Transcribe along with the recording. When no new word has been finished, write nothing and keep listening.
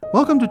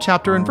Welcome to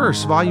Chapter and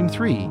Verse, Volume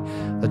 3,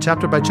 a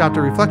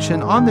chapter-by-chapter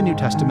reflection on the New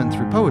Testament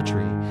through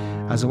poetry,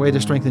 as a way to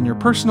strengthen your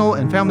personal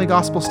and family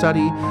gospel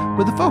study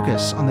with a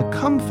focus on the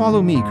Come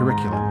Follow Me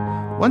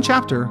curriculum. One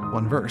chapter,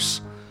 one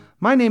verse.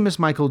 My name is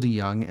Michael D.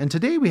 Young, and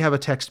today we have a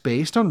text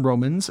based on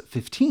Romans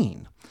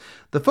 15.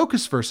 The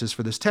focus verses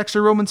for this text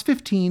are Romans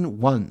 15,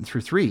 1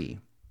 through 3.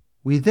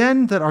 We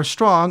then that are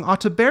strong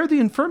ought to bear the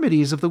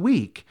infirmities of the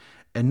weak,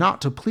 and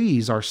not to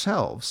please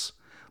ourselves.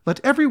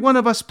 Let every one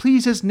of us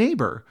please his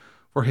neighbor,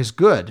 for his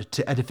good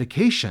to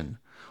edification.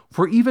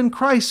 For even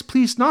Christ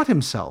pleased not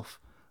himself,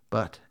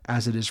 but,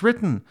 as it is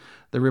written,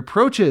 the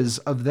reproaches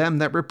of them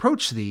that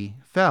reproach thee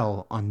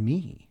fell on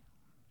me.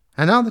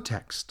 And now the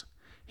text.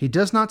 He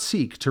does not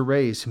seek to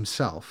raise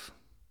himself.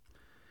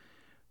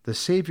 The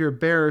Savior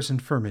bears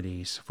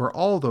infirmities for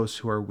all those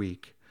who are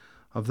weak,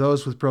 of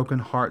those with broken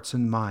hearts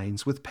and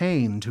minds, with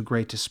pain too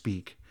great to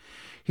speak.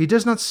 He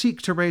does not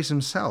seek to raise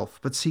himself,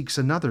 but seeks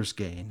another's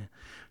gain,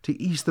 to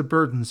ease the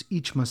burdens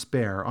each must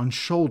bear on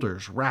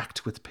shoulders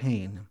racked with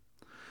pain.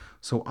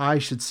 So I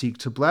should seek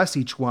to bless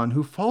each one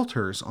who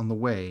falters on the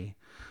way,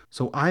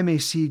 so I may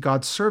see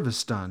God's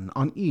service done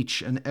on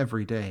each and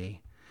every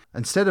day.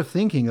 Instead of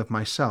thinking of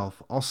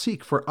myself, I'll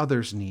seek for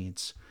others'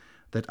 needs,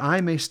 that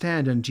I may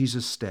stand in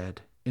Jesus'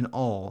 stead in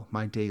all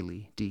my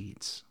daily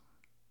deeds.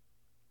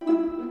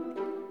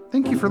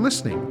 Thank you for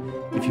listening.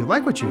 If you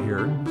like what you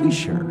hear, please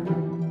share.